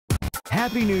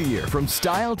Happy New Year from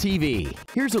Style TV.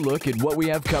 Here's a look at what we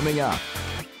have coming up.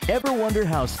 Ever wonder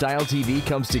how Style TV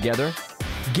comes together?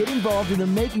 Get involved in the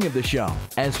making of the show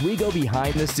as we go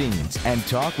behind the scenes and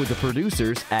talk with the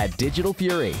producers at Digital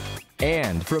Fury.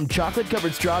 And from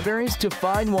chocolate-covered strawberries to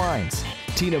fine wines,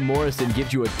 Tina Morrison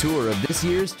gives you a tour of this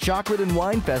year's Chocolate and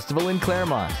Wine Festival in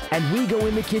Claremont. And we go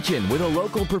in the kitchen with a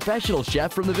local professional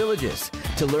chef from the Villages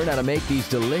to learn how to make these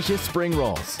delicious spring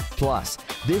rolls. Plus,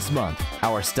 this month,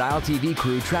 our Style TV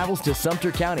crew travels to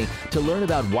Sumter County to learn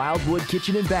about Wildwood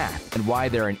Kitchen and Bath and why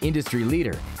they're an industry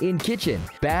leader in kitchen,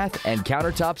 bath, and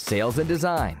countertop sales and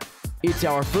design. It's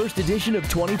our first edition of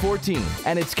 2014,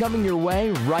 and it's coming your way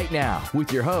right now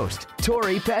with your host,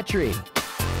 Tori Petrie.